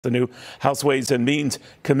The new House Ways and Means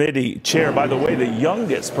Committee chair. By the way, the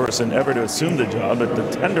youngest person ever to assume the job at the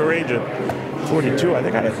tender age of 42. I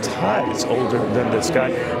think I have ties older than this guy.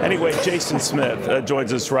 Anyway, Jason Smith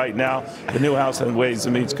joins us right now, the new House Ways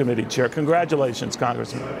and Means Committee chair. Congratulations,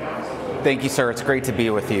 Congressman. Thank you, sir. It's great to be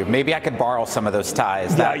with you. Maybe I could borrow some of those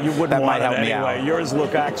ties. Yeah, you wouldn't that want might help it me anyway. out. Yours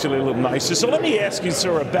look actually a little nicer. So let me ask you,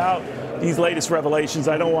 sir, about these latest revelations.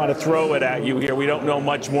 I don't want to throw it at you here. We don't know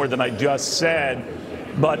much more than I just said.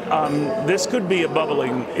 But this could be a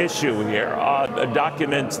bubbling issue here.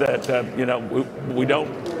 Documents that, we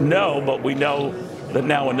don't know, but we know that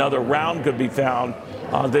now another round could be found.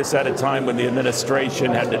 This at a time when the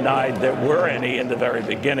administration had denied there were any in the very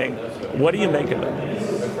beginning. What do you make of it?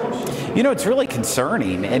 You know, it's really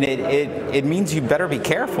concerning, and it means you better be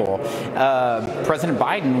careful. President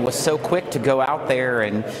Biden was so quick to go out there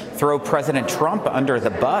and throw President Trump under the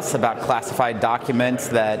bus about classified documents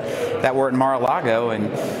that were at Mar-a-Lago,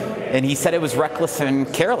 and he said it was reckless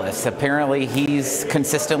and careless. Apparently, he's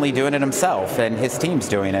consistently doing it himself, and his team's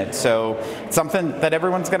doing it. So it's something that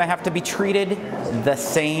everyone's going to have to be treated the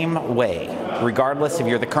same way, regardless if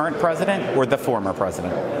you're the current president or the former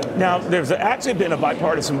president. Now, there's actually been a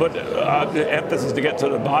bipartisan emphasis to get to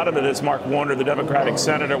the bottom of this. Mark Warner, the Democratic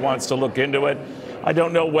senator, wants to look into it. I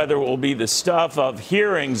don't know whether it will be the stuff of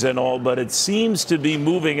hearings and all, but it seems to be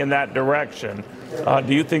moving in that direction.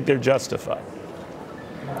 Do you think they're justified?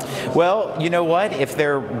 Well, you know what? If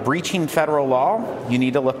they're breaching federal law, you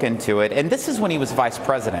need to look into it. And this is when he was vice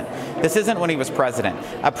president. This isn't when he was president.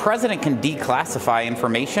 A president can declassify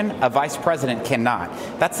information. A vice president cannot.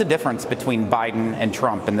 That's the difference between Biden and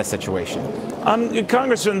Trump in this situation.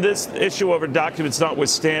 Congressman, this issue over documents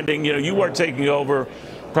notwithstanding, you are taking over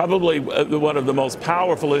probably one of the most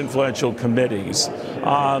powerful, influential committees.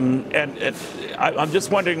 And I'm just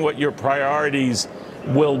wondering what your priorities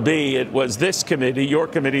will be. It was this committee, your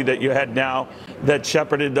committee that you had now, that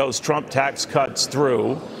shepherded those Trump tax cuts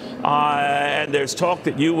through. And there's talk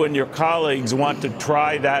that you and your colleagues want to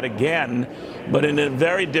try that again, but in a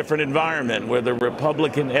very different environment where the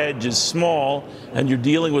Republican edge is small and you're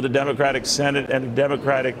dealing with a Democratic Senate and a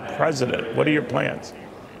Democratic president. What are your plans?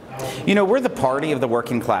 You know, we're the party of the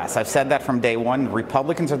working class. I've said that from day one.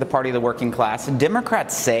 Republicans are the party of the working class.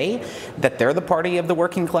 Democrats say that they're the party of the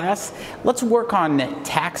working class. Let's work on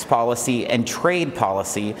tax policy and trade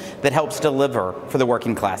policy that helps deliver for the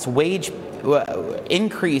working class.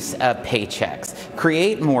 Increase paychecks,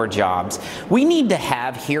 create more jobs. We need to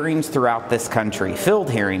have hearings throughout this country, filled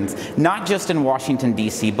hearings, not just in Washington,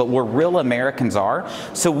 D.C., but where real Americans are,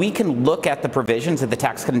 so we can look at the provisions of the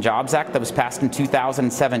Tax Cut and Jobs Act that was passed in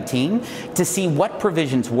 2017 to see what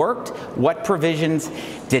provisions worked, what provisions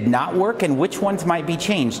did not work, and which ones might be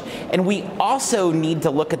changed. And we also need to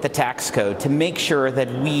look at the tax code to make sure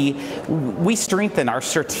that we strengthen our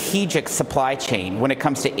strategic supply chain when it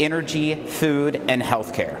comes to energy, food, and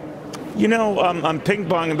health care. You know, I'm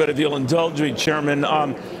ping-ponging, but if you'll indulge me, Chairman,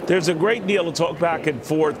 there's a great deal of talk back and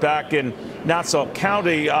forth back in Nassau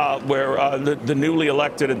County, where the newly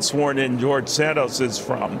elected and sworn-in George Santos is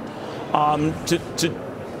from,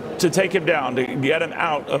 to take him down, to get him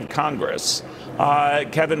out of Congress.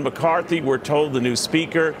 Kevin McCarthy, we're told, the new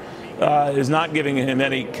speaker, is not giving him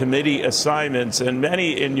any committee assignments, and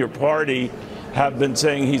many in your party have been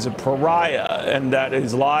saying he's a pariah and that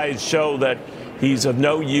his lies show that he's of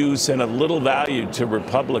no use and of little value to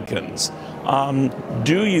Republicans.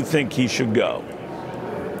 Do you think he should go?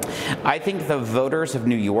 I think the voters of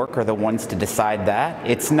New York are the ones to decide that.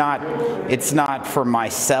 It's not for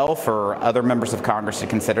myself or other members of Congress to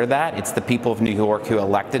consider that. It's the people of New York who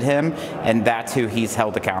elected him, and that's who he's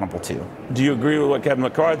held accountable to. Do you agree with what Kevin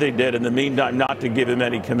McCarthy did in the meantime, not to give him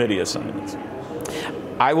any committee assignments?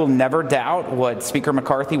 I will never doubt what Speaker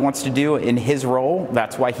McCarthy wants to do in his role.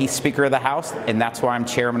 That's why he's Speaker of the House, and that's why I'm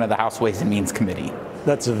chairman of the House Ways and Means Committee.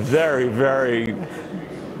 That's a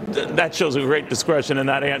that shows a great discretion in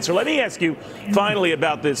that answer. Let me ask you finally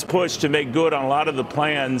about this push to make good on a lot of the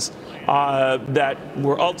plans that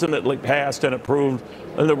were ultimately passed and approved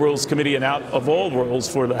in the Rules Committee and out of all rules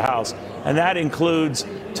for the House. And that includes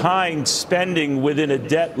tying spending within a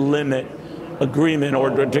debt limit agreement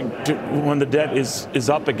or when the debt is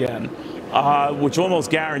up again, which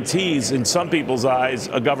almost guarantees, in some people's eyes,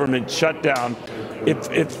 a government shutdown.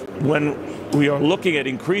 If when we are looking at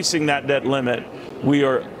increasing that debt limit, we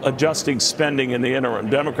are adjusting spending in the interim.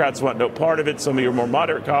 Democrats want no part of it. Some of your more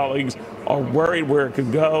moderate colleagues are worried where it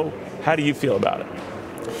could go. How do you feel about it?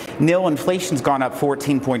 Neil, inflation's gone up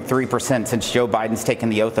 14.3% since Joe Biden's taken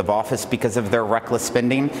the oath of office because of their reckless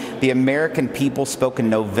spending. The American people spoke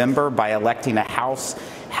in November by electing a House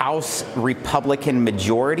House Republican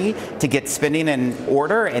majority to get spending in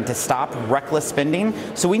order and to stop reckless spending.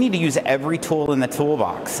 So we need to use every tool in the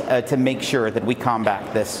toolbox to make sure that we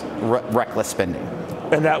combat this reckless spending.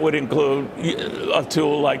 And that would include a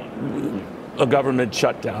tool like a government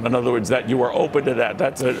shutdown. In other words, that you are open to that.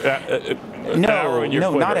 That's an arrow in your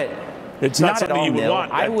quiver. Not at It's not Not something at all, you would Neil.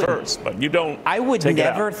 want at first, but you don't. I would take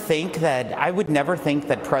never think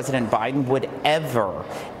that President Biden would ever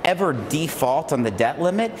default on the debt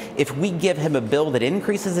limit if we give him a bill that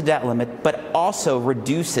increases the debt limit but also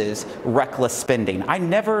reduces reckless spending. I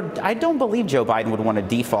don't believe Joe Biden would want to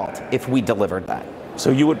default if we delivered that.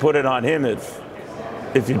 So you would put it on him if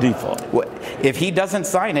you default. If he doesn't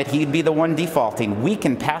sign it, he'd be the one defaulting. We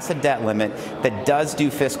can pass a debt limit that does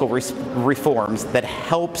do fiscal reforms that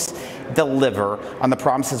helps deliver on the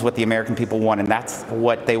promises what the American people want, and that's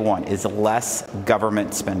what they want, is less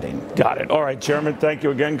government spending. Got it. All right, Chairman, thank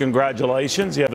you again. Congratulations. You have